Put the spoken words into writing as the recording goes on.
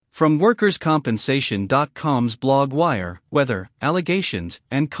From WorkersCompensation.com's blog Wire, Weather, Allegations,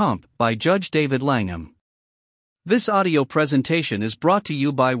 and Comp, by Judge David Langham. This audio presentation is brought to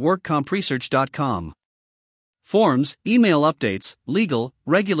you by WorkCompResearch.com. Forms, email updates, legal,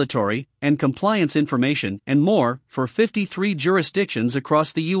 regulatory, and compliance information, and more, for 53 jurisdictions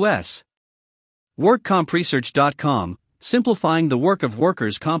across the U.S. WorkCompResearch.com, simplifying the work of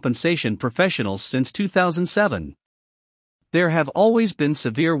workers' compensation professionals since 2007. There have always been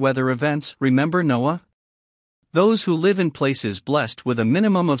severe weather events, remember Noah? Those who live in places blessed with a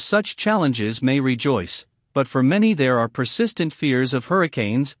minimum of such challenges may rejoice, but for many there are persistent fears of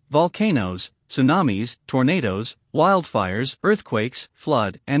hurricanes, volcanoes, tsunamis, tornadoes, wildfires, earthquakes,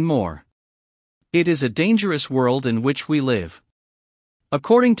 flood, and more. It is a dangerous world in which we live.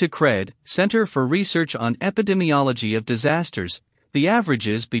 According to CRED, Center for Research on Epidemiology of Disasters, the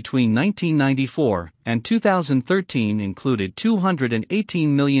averages between 1994 and 2013 included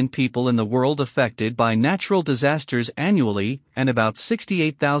 218 million people in the world affected by natural disasters annually, and about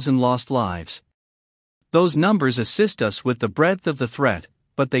 68,000 lost lives. Those numbers assist us with the breadth of the threat,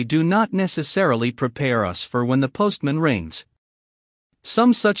 but they do not necessarily prepare us for when the postman rings.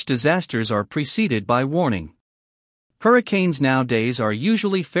 Some such disasters are preceded by warning. Hurricanes nowadays are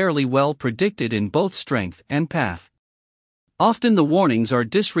usually fairly well predicted in both strength and path. Often the warnings are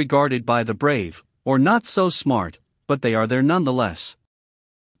disregarded by the brave, or not so smart, but they are there nonetheless.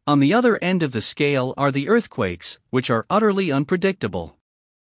 On the other end of the scale are the earthquakes, which are utterly unpredictable.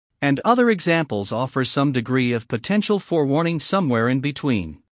 And other examples offer some degree of potential forewarning somewhere in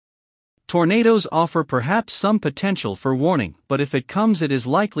between. Tornadoes offer perhaps some potential for warning, but if it comes it is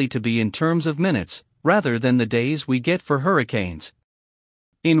likely to be in terms of minutes, rather than the days we get for hurricanes.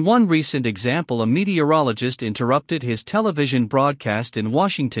 In one recent example, a meteorologist interrupted his television broadcast in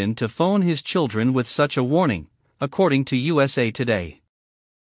Washington to phone his children with such a warning, according to USA Today.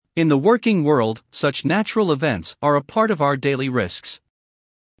 In the working world, such natural events are a part of our daily risks.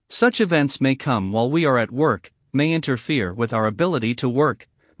 Such events may come while we are at work, may interfere with our ability to work,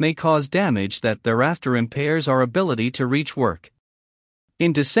 may cause damage that thereafter impairs our ability to reach work.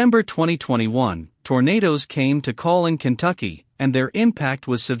 In December 2021, tornadoes came to call in Kentucky, and their impact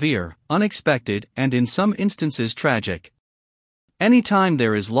was severe, unexpected, and in some instances tragic. Anytime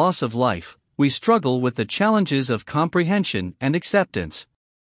there is loss of life, we struggle with the challenges of comprehension and acceptance.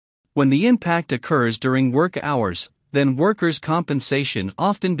 When the impact occurs during work hours, then workers' compensation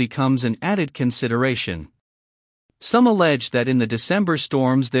often becomes an added consideration. Some allege that in the December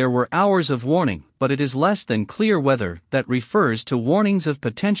storms there were hours of warning, but it is less than clear whether that refers to warnings of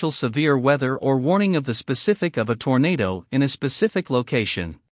potential severe weather or warning of the specific of a tornado in a specific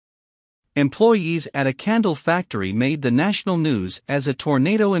location. Employees at a candle factory made the national news as a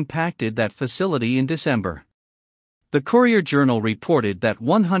tornado impacted that facility in December. The Courier-Journal reported that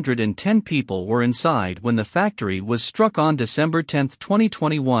 110 people were inside when the factory was struck on December 10,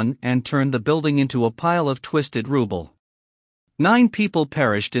 2021, and turned the building into a pile of twisted rubble. 9 people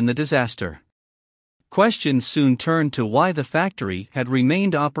perished in the disaster. Questions soon turned to why the factory had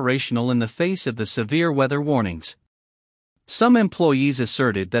remained operational in the face of the severe weather warnings. Some employees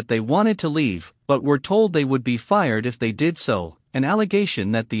asserted that they wanted to leave, but were told they would be fired if they did so, an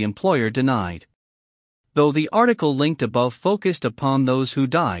allegation that the employer denied. Though the article linked above focused upon those who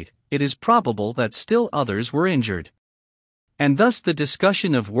died, it is probable that still others were injured. And thus the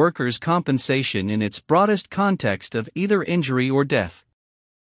discussion of workers' compensation in its broadest context of either injury or death.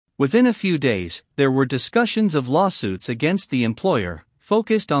 Within a few days, there were discussions of lawsuits against the employer,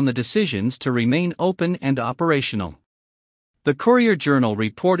 focused on the decisions to remain open and operational. The Courier-Journal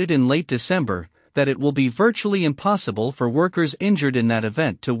reported in late December that it will be virtually impossible for workers injured in that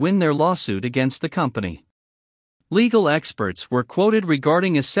event to win their lawsuit against the company. Legal experts were quoted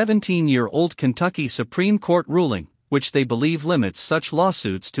regarding a 17-year-old Kentucky Supreme Court ruling, which they believe limits such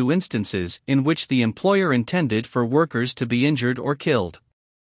lawsuits to instances in which the employer intended for workers to be injured or killed.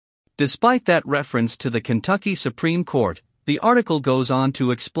 Despite that reference to the Kentucky Supreme Court, the article goes on to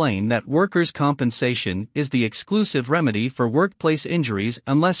explain that workers' compensation is the exclusive remedy for workplace injuries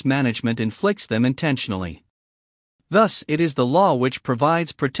unless management inflicts them intentionally. Thus, it is the law which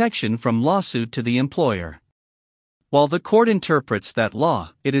provides protection from lawsuit to the employer. While the court interprets that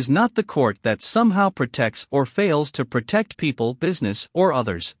law, it is not the court that somehow protects or fails to protect people, business, or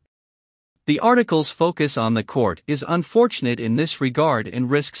others. The article's focus on the court is unfortunate in this regard and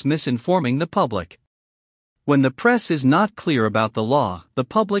risks misinforming the public. When the press is not clear about the law, the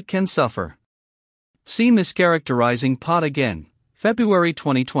public can suffer. See Mischaracterizing Pot again, February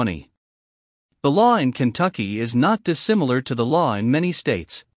 2020. The law in Kentucky is not dissimilar to the law in many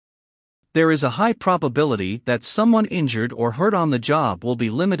states. There is a high probability that someone injured or hurt on the job will be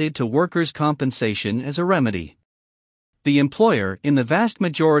limited to workers' compensation as a remedy. The employer, in the vast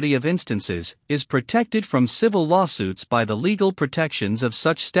majority of instances, is protected from civil lawsuits by the legal protections of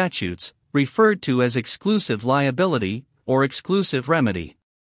such statutes, referred to as exclusive liability or exclusive remedy.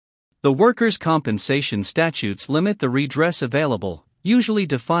 The workers' compensation statutes limit the redress available, usually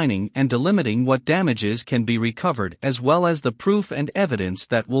defining and delimiting what damages can be recovered as well as the proof and evidence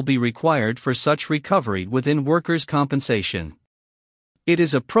that will be required for such recovery within workers' compensation. It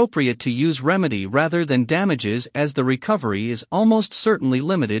is appropriate to use remedy rather than damages as the recovery is almost certainly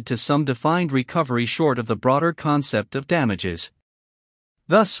limited to some defined recovery short of the broader concept of damages.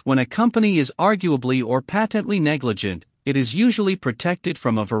 Thus, when a company is arguably or patently negligent, it is usually protected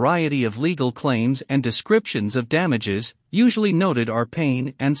from a variety of legal claims, and descriptions of damages, usually noted, are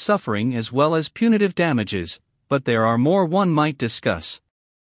pain and suffering as well as punitive damages, but there are more one might discuss.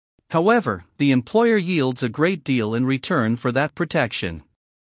 However, the employer yields a great deal in return for that protection.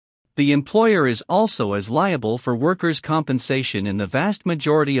 The employer is also as liable for workers' compensation in the vast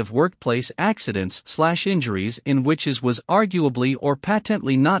majority of workplace accidents/injuries in which it was arguably or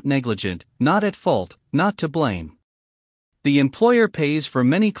patently not negligent, not at fault, not to blame. The employer pays for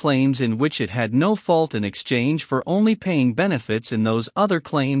many claims in which it had no fault in exchange for only paying benefits in those other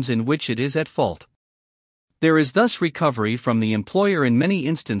claims in which it is at fault. There is thus recovery from the employer in many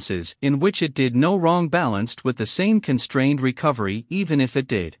instances in which it did no wrong, balanced with the same constrained recovery even if it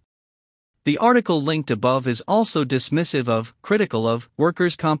did. The article linked above is also dismissive of, critical of,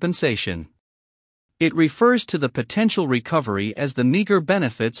 workers' compensation. It refers to the potential recovery as the meager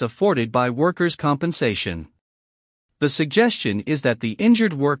benefits afforded by workers' compensation. The suggestion is that the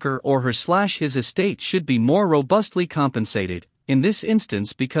injured worker or her/his estate should be more robustly compensated, in this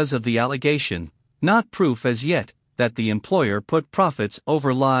instance because of the allegation, not proof as yet, that the employer put profits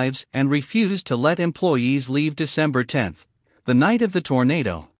over lives and refused to let employees leave December 10, the night of the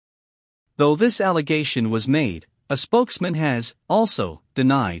tornado. Though this allegation was made, a spokesman has, also,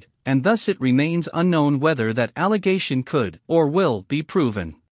 denied, and thus it remains unknown whether that allegation could or will be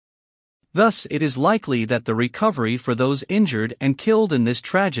proven. Thus, it is likely that the recovery for those injured and killed in this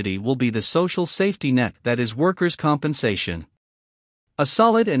tragedy will be the social safety net that is workers' compensation. A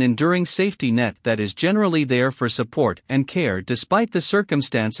solid and enduring safety net that is generally there for support and care despite the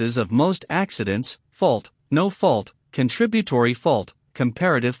circumstances of most accidents, fault, no fault, contributory fault,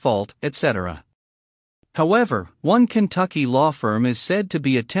 comparative fault, etc. However, one Kentucky law firm is said to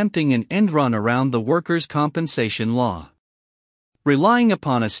be attempting an end run around the workers' compensation law. Relying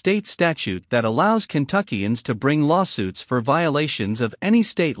upon a state statute that allows Kentuckians to bring lawsuits for violations of any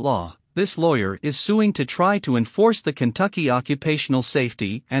state law, this lawyer is suing to try to enforce the Kentucky Occupational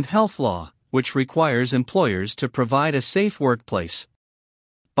Safety and Health Law, which requires employers to provide a safe workplace.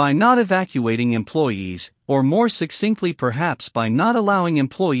 By not evacuating employees, or more succinctly perhaps by not allowing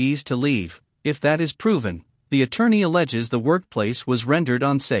employees to leave, if that is proven, the attorney alleges the workplace was rendered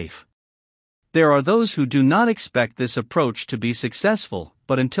unsafe. There are those who do not expect this approach to be successful,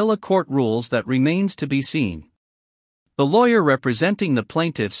 but until a court rules, that remains to be seen. The lawyer representing the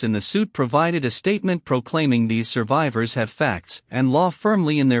plaintiffs in the suit provided a statement proclaiming these survivors have facts and law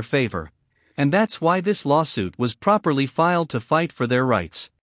firmly in their favor, and that's why this lawsuit was properly filed, to fight for their rights.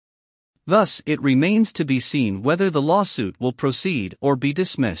 Thus, it remains to be seen whether the lawsuit will proceed or be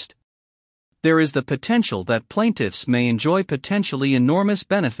dismissed. There is the potential that plaintiffs may enjoy potentially enormous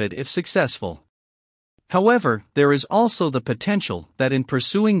benefit if successful. However, there is also the potential that in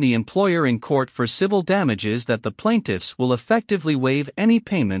pursuing the employer in court for civil damages that the plaintiffs will effectively waive any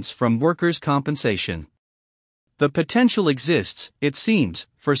payments from workers' compensation. The potential exists, it seems,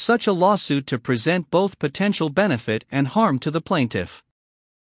 for such a lawsuit to present both potential benefit and harm to the plaintiff.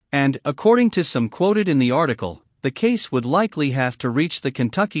 And, according to some quoted in the article, the case would likely have to reach the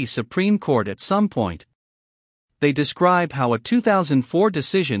Kentucky Supreme Court at some point. They describe how a 2004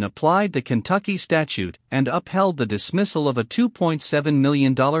 decision applied the Kentucky statute and upheld the dismissal of a $2.7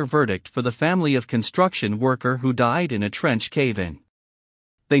 million verdict for the family of construction worker who died in a trench cave-in.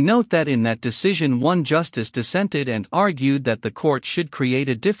 They note that in that decision one justice dissented and argued that the court should create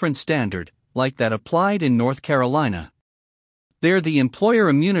a different standard, like that applied in North Carolina. There, the employer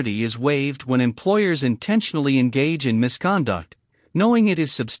immunity is waived when employers intentionally engage in misconduct, knowing it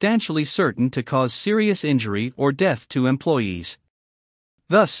is substantially certain to cause serious injury or death to employees.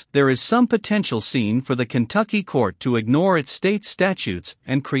 Thus, there is some potential seen for the Kentucky court to ignore its state statutes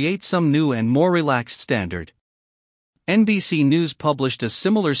and create some new and more relaxed standard. NBC News published a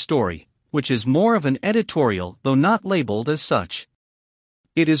similar story, which is more of an editorial though not labeled as such.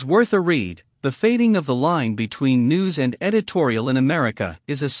 It is worth a read, The fading of the line between news and editorial in America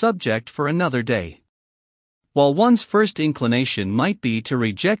is a subject for another day. While one's first inclination might be to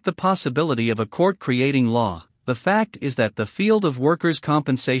reject the possibility of a court creating law, the fact is that the field of workers'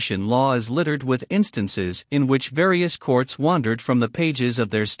 compensation law is littered with instances in which various courts wandered from the pages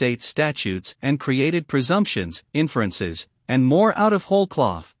of their state statutes and created presumptions, inferences, and more out of whole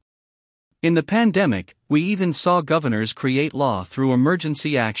cloth. In the pandemic, we even saw governors create law through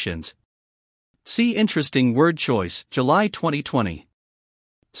emergency actions. See interesting word choice, July 2020.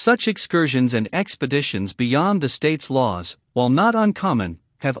 Such excursions and expeditions beyond the state's laws, while not uncommon,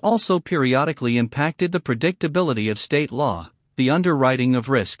 have also periodically impacted the predictability of state law, the underwriting of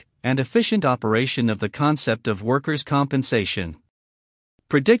risk, and efficient operation of the concept of workers' compensation.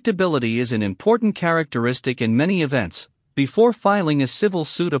 Predictability is an important characteristic in many events. Before filing a civil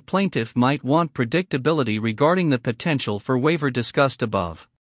suit, a plaintiff might want predictability regarding the potential for waiver discussed above.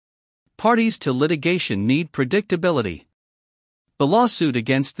 Parties to litigation need predictability. The lawsuit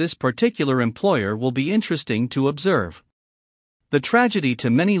against this particular employer will be interesting to observe. The tragedy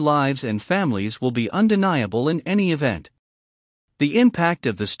to many lives and families will be undeniable in any event. The impact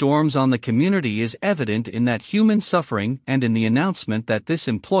of the storms on the community is evident in that human suffering and in the announcement that this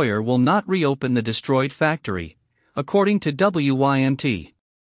employer will not reopen the destroyed factory, according to WYMT.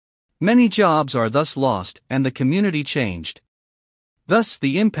 Many jobs are thus lost and the community changed. Thus,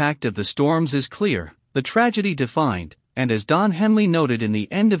 the impact of the storms is clear, the tragedy defined, and as Don Henley noted in The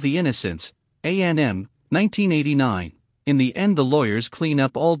End of the Innocents, A&M, 1989, in the end the lawyers clean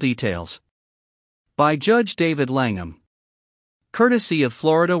up all details. By Judge David Langham. Courtesy of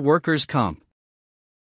Florida Workers' Comp.